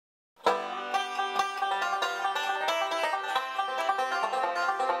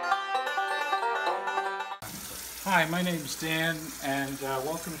Hi, my name's Dan, and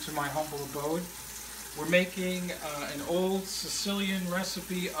welcome to my humble abode. We're making an old Sicilian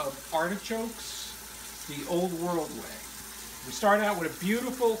recipe of artichokes, the old world way. We start out with a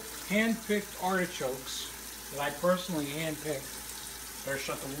beautiful hand-picked artichokes that I personally hand-picked. Better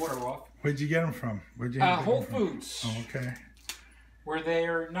shut the water off. Where'd you get them from? Whole Foods. Oh, okay. Where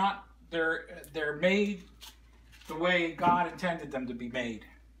they're made the way God intended them to be made.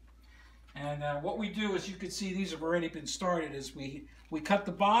 And what we do, as you can see, these have already been started, is we cut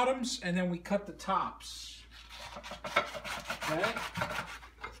the bottoms and then we cut the tops. Okay?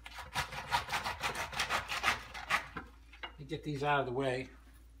 Let me get these out of the way.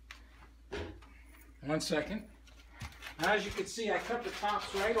 1 second. Now, as you can see, I cut the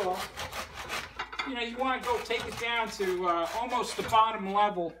tops right off. You know, you want to go take it down to almost the bottom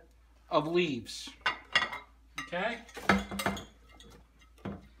level of leaves. Okay?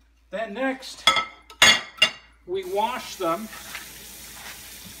 Then next, we wash them.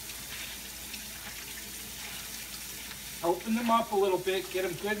 Open them up a little bit, get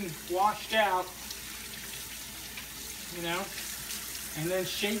them good and washed out, you know, and then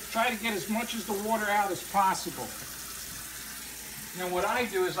try to get as much of the water out as possible. Now what I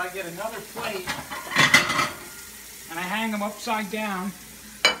do is I get another plate and I hang them upside down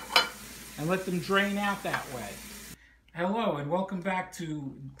and let them drain out that way. Hello and welcome back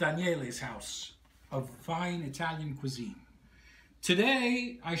to Daniele's house of fine Italian cuisine.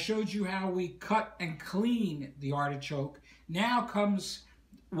 Today I showed you how we cut and clean the artichoke. Now comes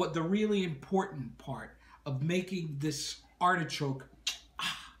what the really important part of making this artichoke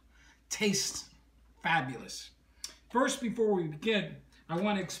taste fabulous. First, before we begin, I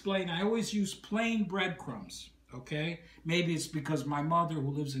want to explain I always use plain breadcrumbs, okay? Maybe it's because my mother,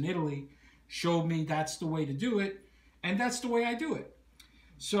 who lives in Italy, showed me that's the way to do it. And that's the way I do it.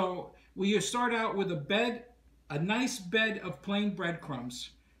 So we start out with a nice bed of plain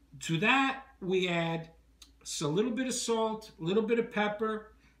breadcrumbs. To that, we add a little bit of salt, a little bit of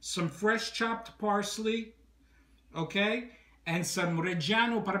pepper, some fresh chopped parsley, okay? And some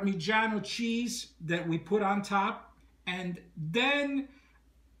Reggiano Parmigiano cheese that we put on top. And then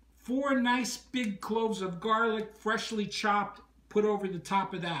 4 nice big cloves of garlic, freshly chopped, put over the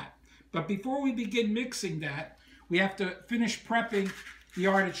top of that. But before we begin mixing that, we have to finish prepping the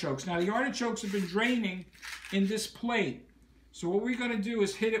artichokes. Now, the artichokes have been draining in this plate. So what we're going to do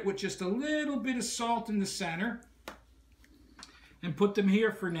is hit it with just a little bit of salt in the center and put them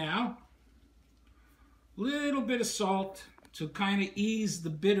here for now. Little bit of salt to kind of ease the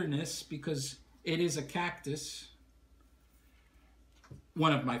bitterness because it is a cactus.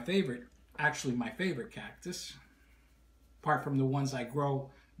 One of my favorite, actually my favorite cactus, apart from the ones I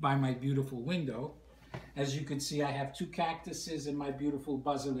grow by my beautiful window. As you can see, I have 2 cactuses in my beautiful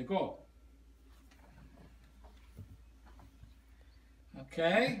basilico.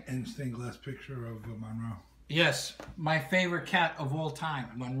 Okay. And stained glass picture of Monroe. Yes, my favorite cat of all time,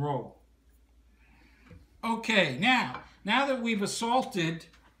 Monroe. Okay, now that we've assaulted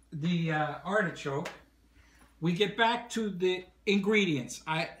the artichoke, we get back to the ingredients.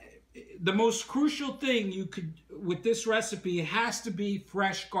 The most crucial thing you could, with this recipe, it has to be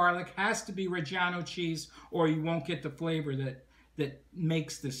fresh garlic, has to be Reggiano cheese, or you won't get the flavor that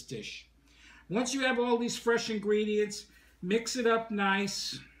makes this dish. Once you have all these fresh ingredients, mix it up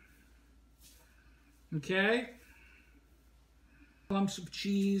nice. Okay? Lumps of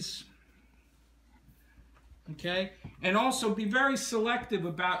cheese. Okay? And also be very selective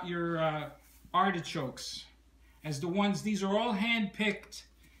about your artichokes. As the ones, these are all hand-picked.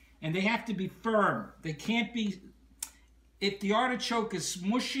 And they have to be firm. They can't be, if the artichoke is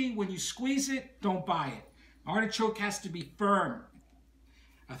mushy, when you squeeze it, don't buy it. Artichoke has to be firm.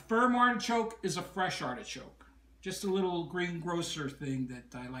 A firm artichoke is a fresh artichoke. Just a little greengrocer thing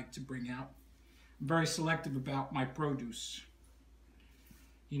that I like to bring out. I'm very selective about my produce.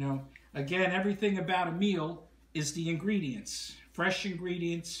 You know, again, everything about a meal is the ingredients. Fresh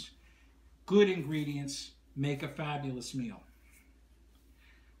ingredients, good ingredients make a fabulous meal.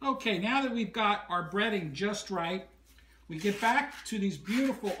 Okay, now that we've got our breading just right, we get back to these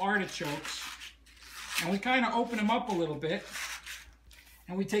beautiful artichokes and we kind of open them up a little bit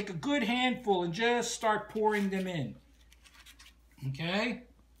and we take a good handful and just start pouring them in. Okay?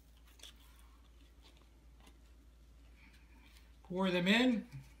 Pour them in.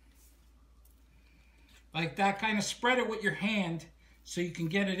 Like that, kind of spread it with your hand so you can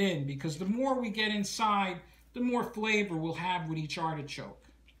get it in, because the more we get inside, the more flavor we'll have with each artichoke.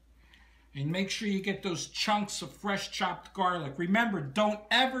 And make sure you get those chunks of fresh chopped garlic. Remember, don't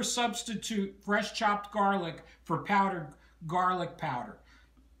ever substitute fresh chopped garlic for powdered garlic powder.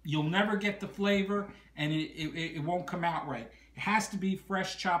 You'll never get the flavor, and it won't come out right. It has to be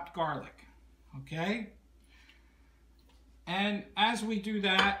fresh chopped garlic, okay? And as we do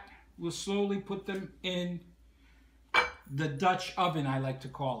that, we'll slowly put them in the Dutch oven, I like to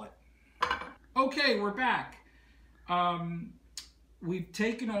call it. Okay, we're back. We've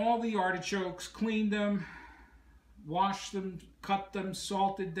taken all the artichokes, cleaned them, washed them, cut them,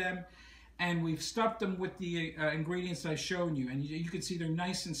 salted them, and we've stuffed them with the ingredients I've shown you. And you can see they're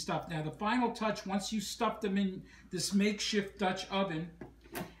nice and stuffed. Now the final touch, once you stuff them in this makeshift Dutch oven,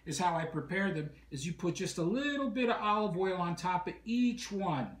 is how I prepare them, is you put just a little bit of olive oil on top of each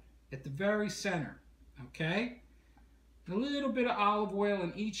one at the very center, okay? A little bit of olive oil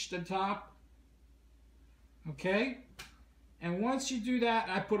in each the top, okay? And once you do that,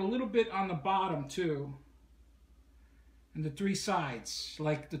 I put a little bit on the bottom too, and the three sides,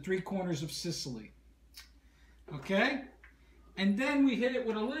 like the three corners of Sicily, okay? And then we hit it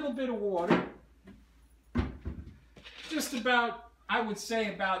with a little bit of water, just about, I would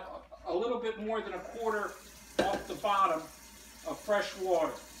say about a little bit more than a quarter off the bottom of fresh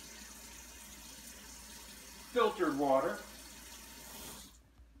water. Filtered water.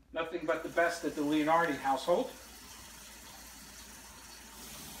 Nothing but the best at the Leonardi household.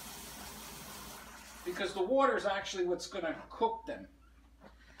 Because the water is actually what's going to cook them.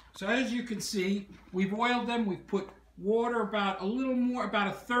 So as you can see, we've oiled them. We've put water about a little more, about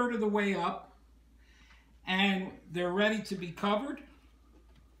a third of the way up. And they're ready to be covered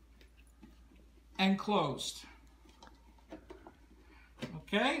and closed.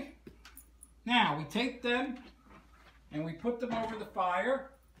 Okay? Now we take them and we put them over the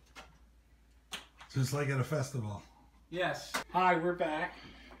fire. Just like at a festival. Yes. Hi, we're back.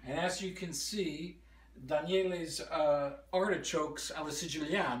 And as you can see, Daniele's artichokes alla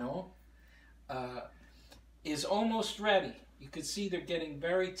Siciliano is almost ready. You can see they're getting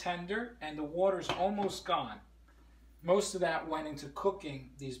very tender and the water's almost gone. Most of that went into cooking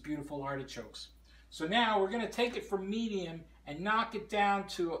these beautiful artichokes. So now we're going to take it from medium and knock it down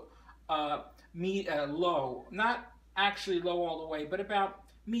to low. Not actually low all the way, but about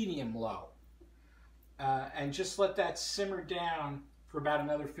medium low. And just let that simmer down for about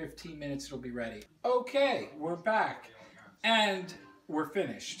another 15 minutes. It'll be ready. Okay, we're back and we're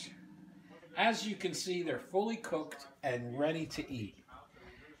finished. As you can see, they're fully cooked and ready to eat.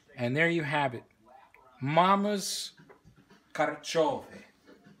 And there you have it. Mama's carciofe.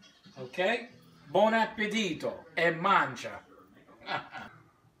 Okay? Buon appetito e mangia.